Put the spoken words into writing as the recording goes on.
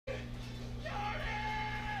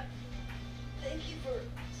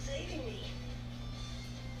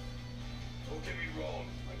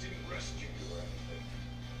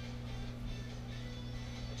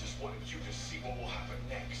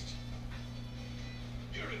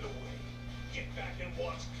Get back and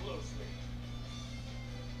watch closely.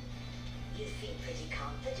 You seem pretty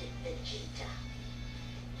confident, Vegeta.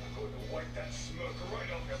 I'm going to wipe that smirk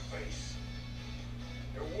right off your face.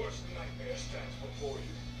 Your worst nightmare stands before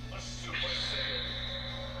you. A Super Saiyan.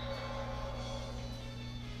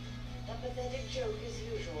 A pathetic joke as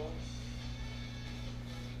usual.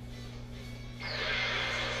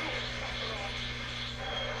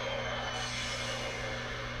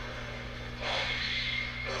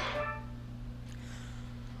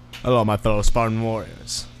 Hello, my fellow Spartan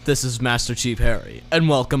warriors. This is Master Chief Harry, and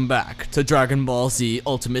welcome back to Dragon Ball Z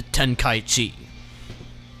Ultimate Tenkiachi.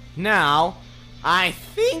 Now, I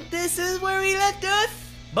think this is where we left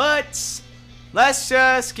off, but let's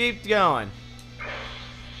just keep going.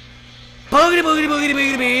 Boogity boogity boogity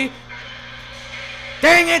boogity bee!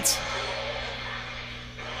 Dang it!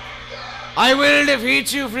 I will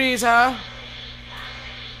defeat you, Frieza.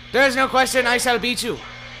 There's no question, I shall beat you.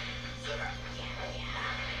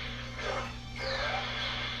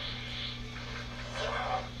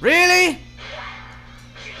 Really?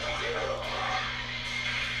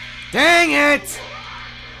 Dang it!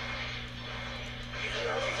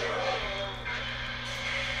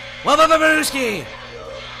 Wabababrooski!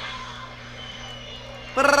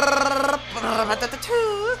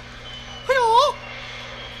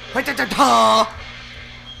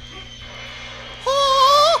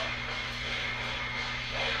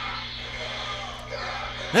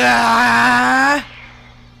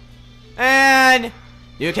 And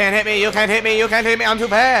you can't hit me, you can't hit me, you can't hit me, I'm too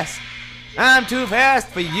fast. I'm too fast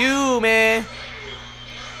for you, man.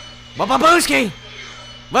 Wababooski!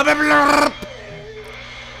 Wabablurp!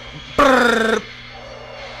 Brrrp!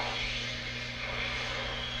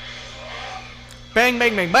 Bang,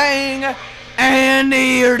 bang, bang, bang! And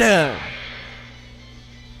you're done.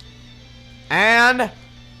 And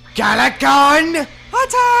Galacon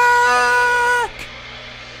attack!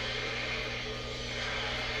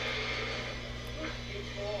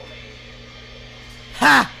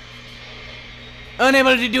 Ha!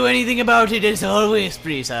 Unable to do anything about it as always,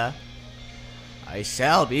 Frieza. I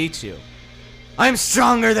shall beat you. I'm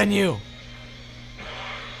stronger than you.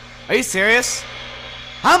 Are you serious?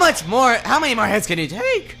 How many more hits can you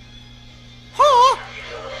take? Huh?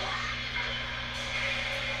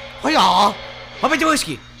 Hiya!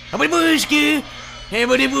 Habadooski! Habadooski!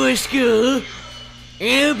 Habadooski!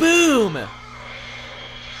 And boom!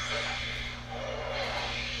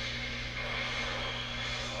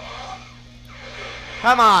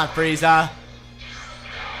 Come on, Frieza.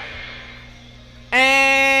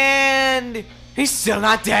 And he's still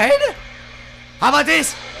not dead? How about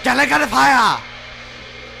this? Galacon fire!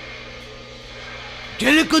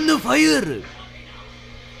 Galacon fire!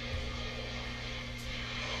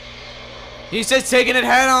 He's just taking it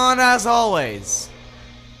head on as always.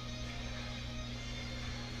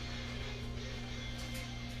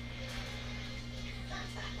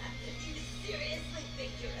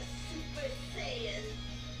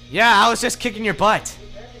 Yeah, I was just kicking your butt. To be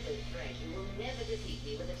perfectly frank, you will never defeat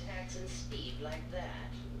me with attacks and speed like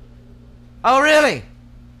that. Oh, really?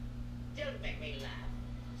 Don't make me laugh.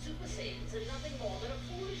 Super Saiyans are nothing more than a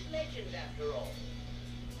foolish legend after all.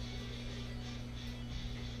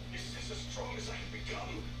 Is this as strong as I can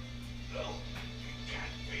become? No, it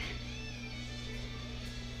can't be.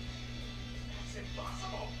 That's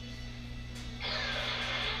impossible.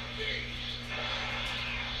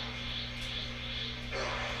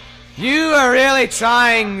 You are really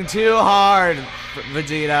trying too hard,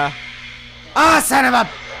 Vegeta. Ah, oh, son of a...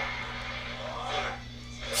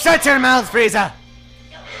 Shut your mouth, Frieza!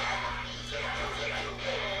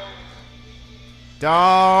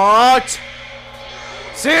 Don't!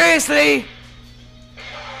 Seriously?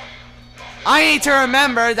 I need to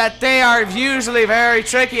remember that they are usually very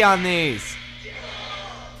tricky on these.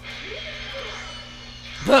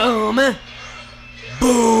 Boom!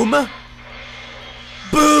 Boom!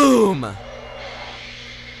 Boom!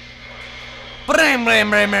 Brim, brim,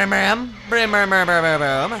 brim, brim, brim. Brim, brim, brim, brim,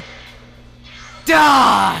 brim, brim.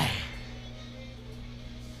 Die!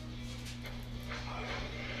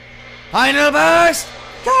 Final burst!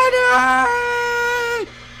 Die!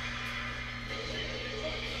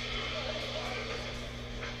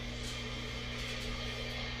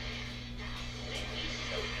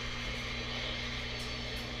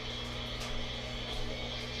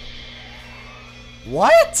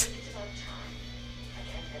 What? It's about time. I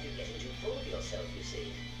can't have you getting too full of yourself, you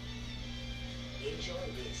see. Enjoy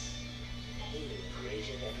this. Pain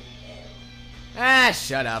greater than hell. Ah,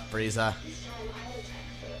 shut up, Frieza. This time I'll attack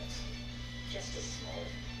first. Just a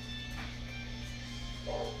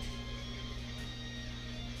small.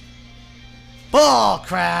 Bull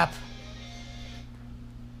crap!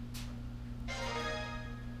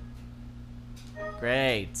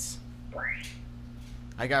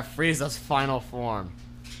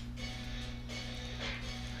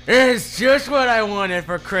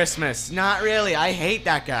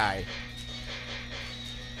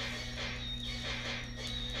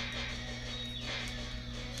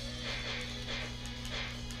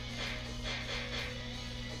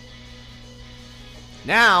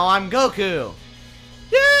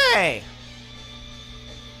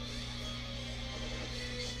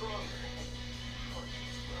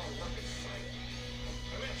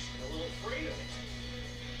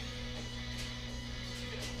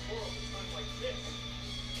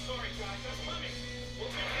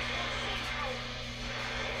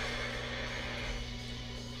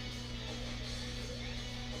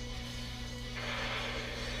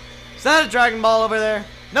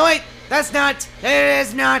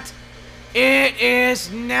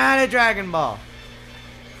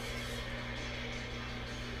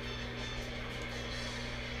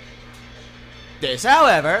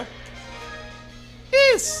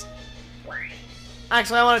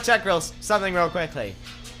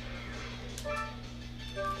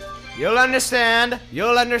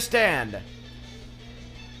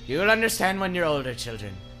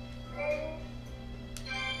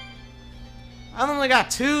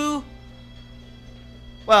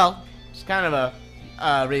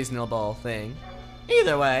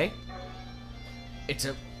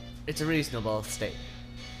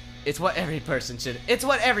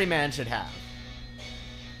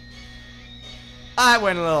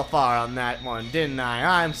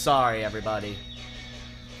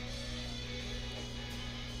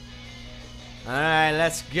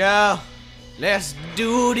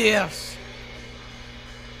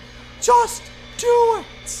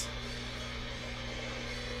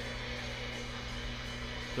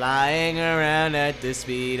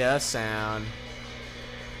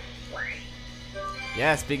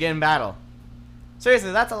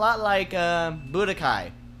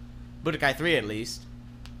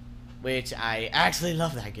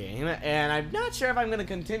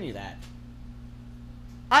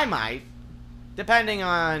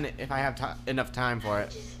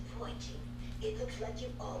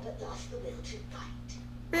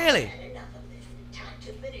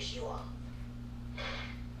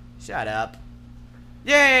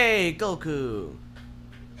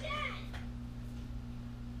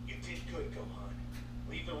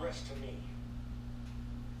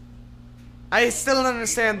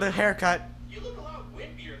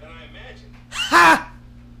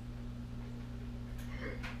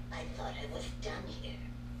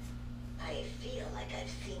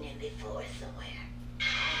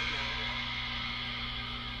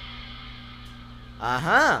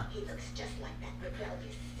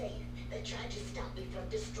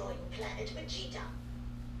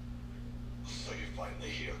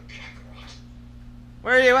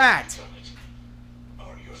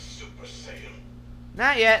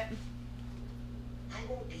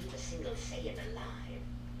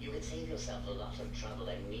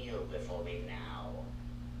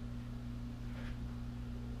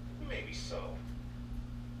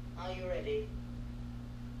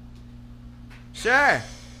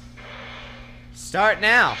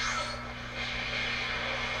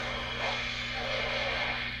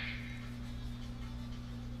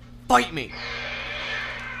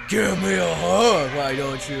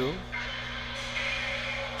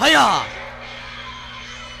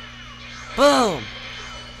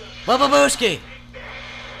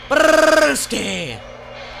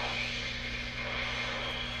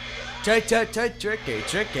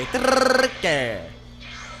 Okay.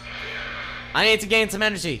 I need to gain some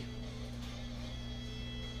energy.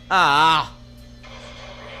 Ah.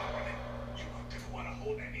 You aren't gonna want to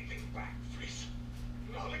hold anything back, Frieza.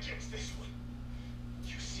 Not against this one.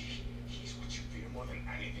 You see, he's what you fear more than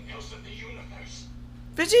anything else in the universe.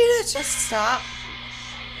 Vegeta, just stop.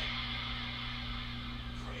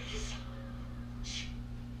 Frieza,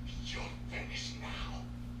 you're finished now.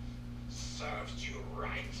 Served you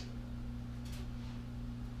right.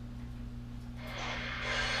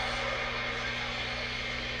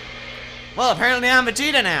 Well, apparently I'm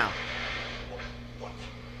Vegeta now. What?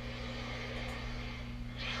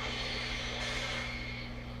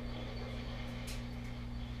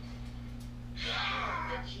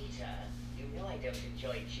 Vegeta, you know I don't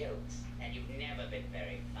enjoy jokes, and you've never been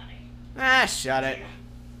very funny. Ah, shut it.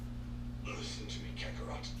 Listen to me,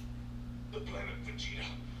 Kakarot. The planet Vegeta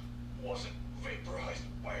wasn't vaporized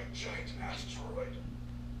by a giant asteroid.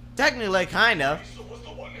 Technically, kind of. Frieza was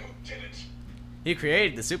the one who did it. He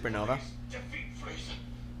created the supernova. Please defeat Frieza.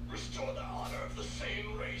 Restore the honor of the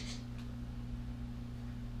Saiyan race.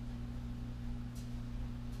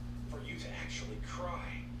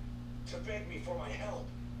 cry, to beg me for my help.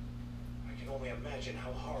 I can only imagine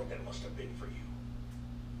how hard that must have been for you.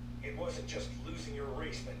 It wasn't just losing your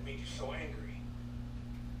race that made you so angry.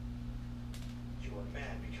 You were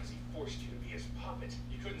mad because he forced you to be his puppet.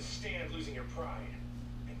 You couldn't stand losing your pride.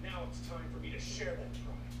 And now it's time for me to share that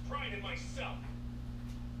pride. Pride in myself.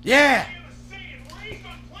 Yeah! I am a Saiyan raised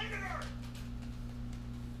on planet Earth!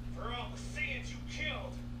 For all the Saiyans you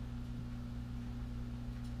killed,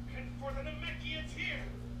 and for the Namekians here,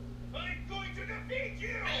 I'm going to defeat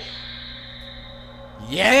you!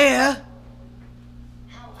 Yeah!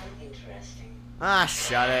 How uninteresting. Ah,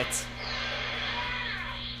 shut it.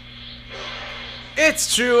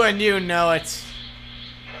 It's true and you know it.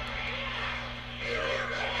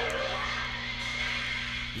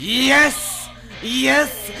 Yes!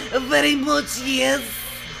 Yes! Very much yes!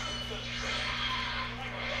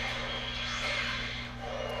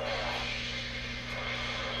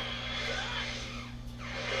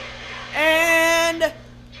 And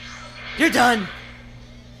you're done.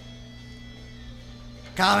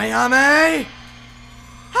 Kamehame!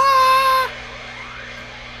 Ha!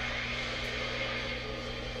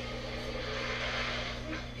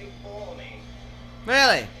 You bore me.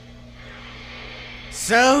 Really?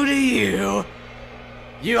 So do you.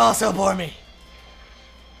 You also bore me.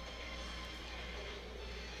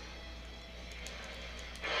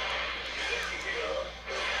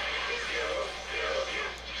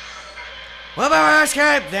 What about our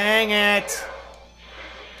escape? Dang it.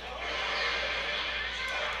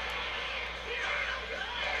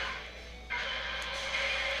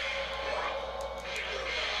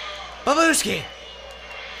 Babushki.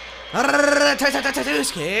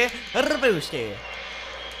 Tatushki. Rabushki.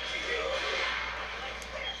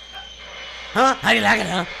 Huh? How do you like it,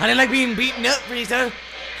 huh? How do you like being beaten up, Frieza?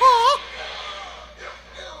 Huh?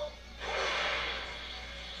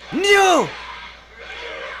 No!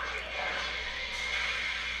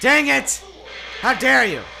 Dang it! How dare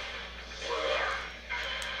you?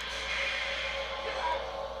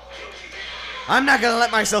 I'm not gonna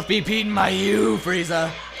let myself be beaten by you,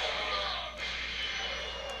 Frieza.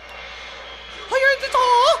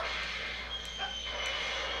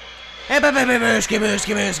 Hey, boo.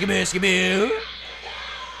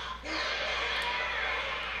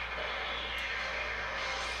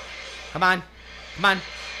 Come on. Come on.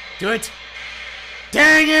 Do it.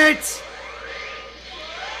 Dang it!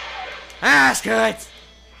 Ah, screw it.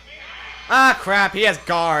 Ah, crap. He has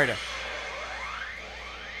guard.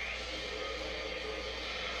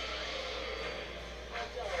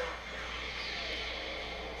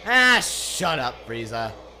 Ah, shut up,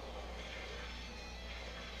 Frieza.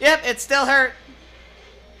 Yep, it still hurt.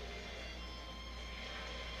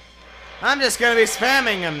 I'm just gonna be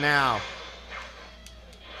spamming him now.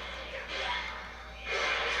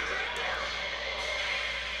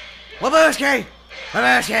 Wabushki!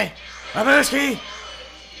 Wabushki! Wabushki!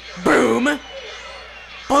 Boom!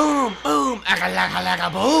 Boom! Boom! Aka-laka-laka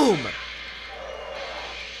boom!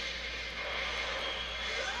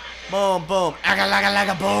 Boom! Boom!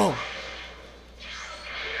 Aka-laka-laka boom!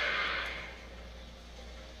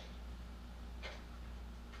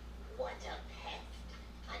 What a pest.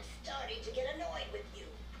 I'm starting to get annoyed with you.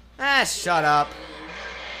 Ah, shut up.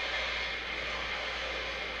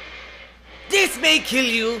 This may kill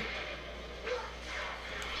you.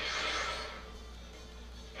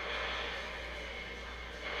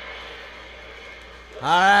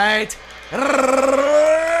 Alright.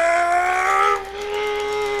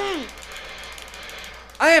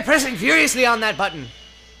 I am pressing furiously on that button.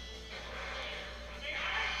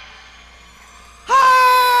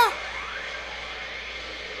 Ah!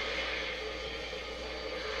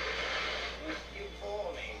 You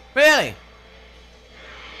bore me. Really?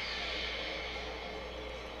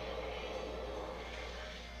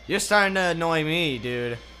 You're starting to annoy me,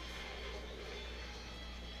 dude.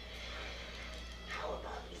 How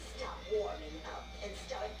about we stop warming up and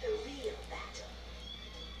start the real battle?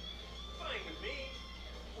 Fine with me.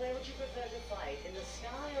 Where would you prefer to fight, in the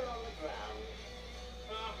sky or on the ground?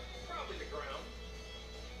 Probably the ground.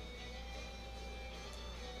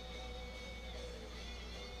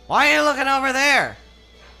 Why are you looking over there?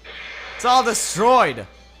 It's all destroyed. Now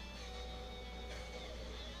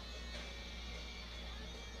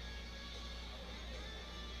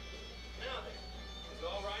then, is it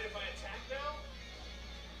all right if I attack now?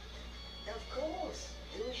 Of course.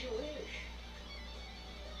 Do as you wish.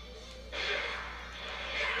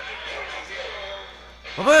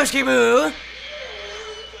 Babushki boo!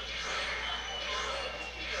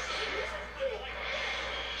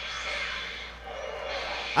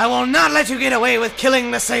 I will not let you get away with killing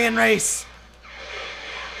the Saiyan race!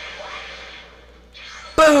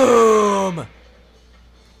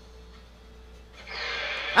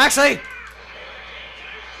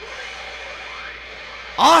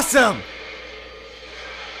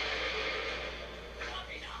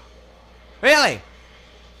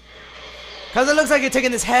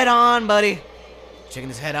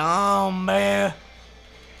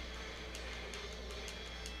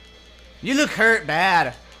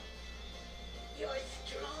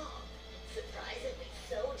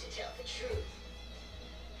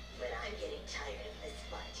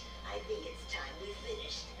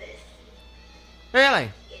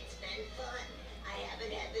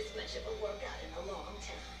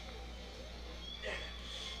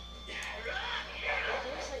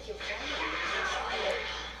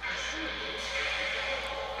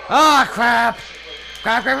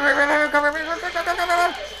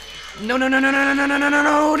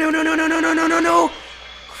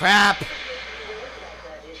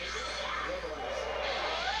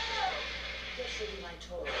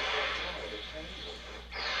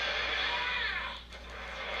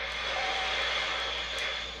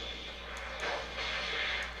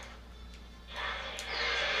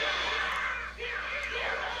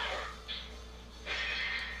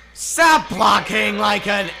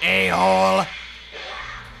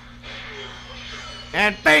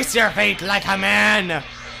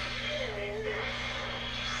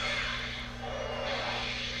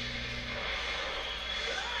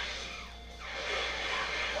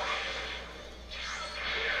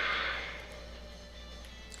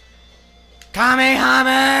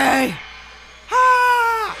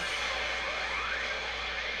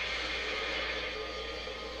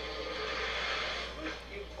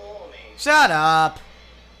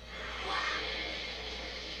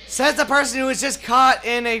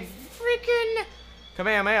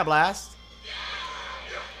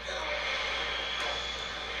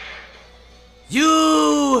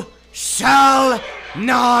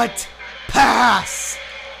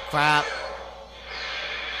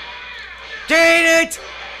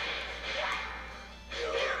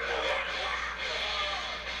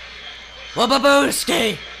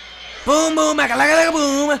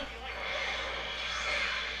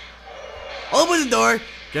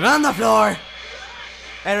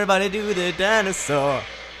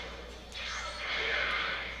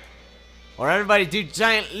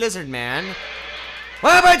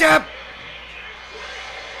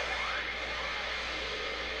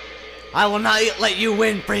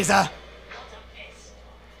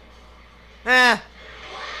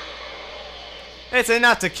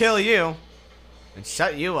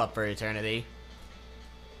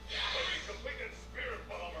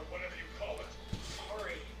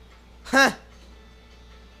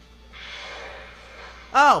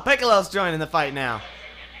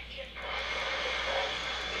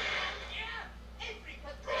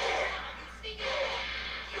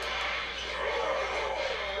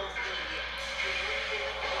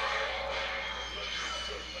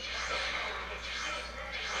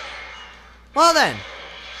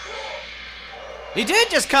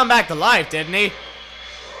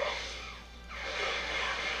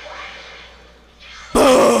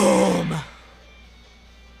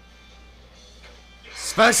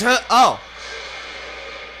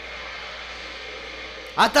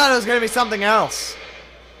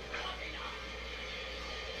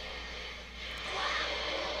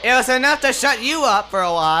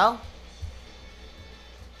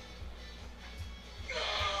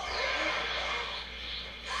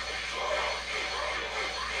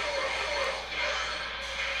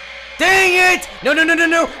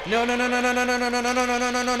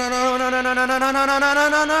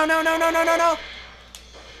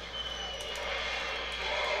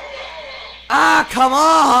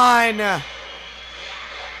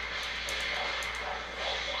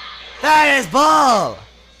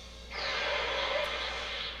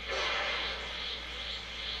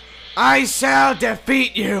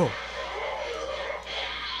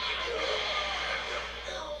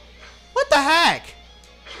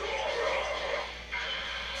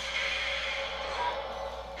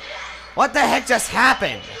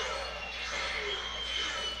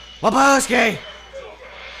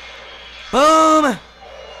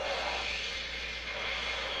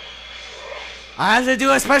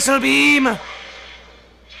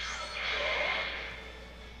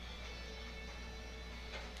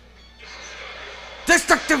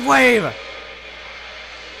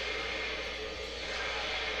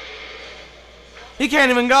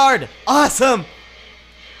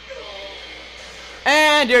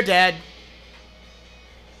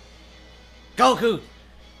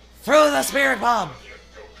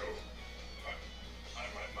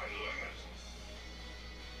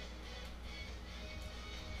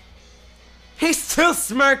 He's still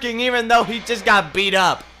smirking even though he just got beat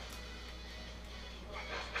up.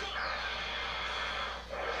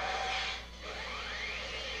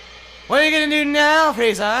 What are you gonna do now,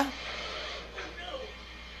 Frieza?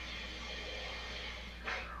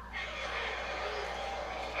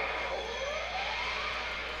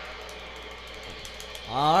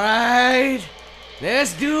 Alright,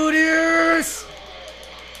 let's do this!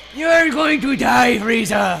 You're going to die,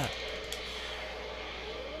 Frieza!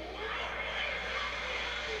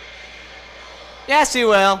 Yes, you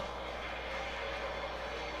will.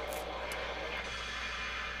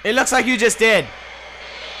 It looks like you just did.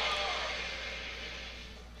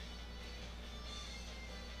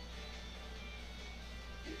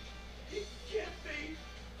 It can't be.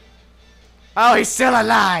 Oh, he's still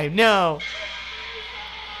alive. No.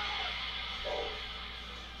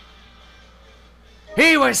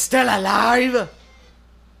 He was still alive. I'm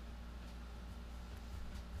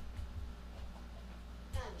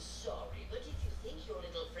sorry, but if you think your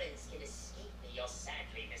little friends can escape me, you're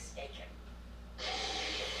sadly mistaken.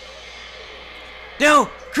 No,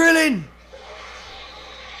 Krillin.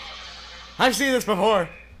 I've seen this before.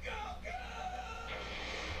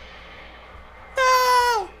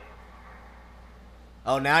 No.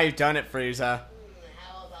 Oh, now you've done it, Frieza.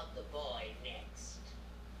 How about the boy next?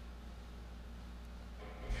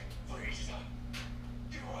 Frieza,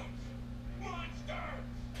 you are monster.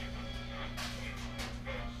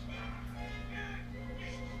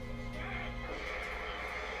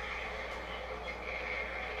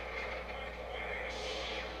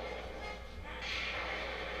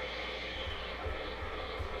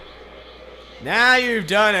 Now you've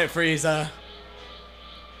done it, Frieza.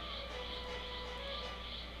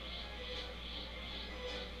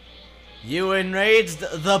 You enraged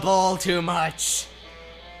the bull too much.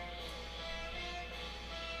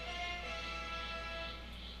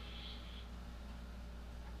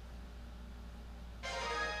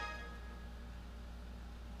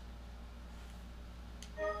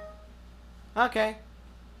 Okay.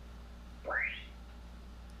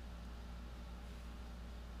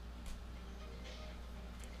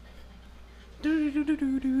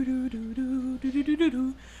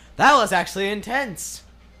 That was actually intense,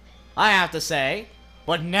 I have to say.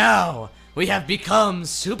 But now we have become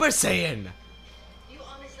Super Saiyan. You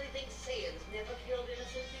honestly think Saiyans never killed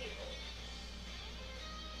innocent people?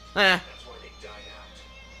 Eh. That's why they died out.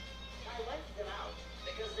 I wiped them out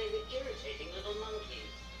because they were irritating little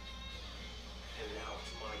monkeys. And now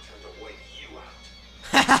it's my turn to wipe you out.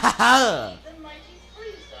 The mighty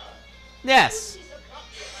Frieza. Yes. He's a cop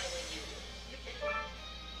if I were you.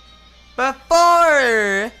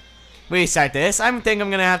 Before we start this, I think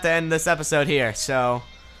I'm gonna have to end this episode here. So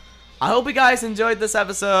I hope you guys enjoyed this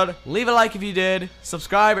episode. Leave a like if you did.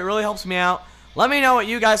 Subscribe, it really helps me out. Let me know what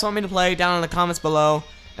you guys want me to play down in the comments below.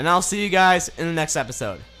 And I'll see you guys in the next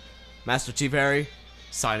episode. Master Chief Harry,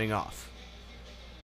 signing off.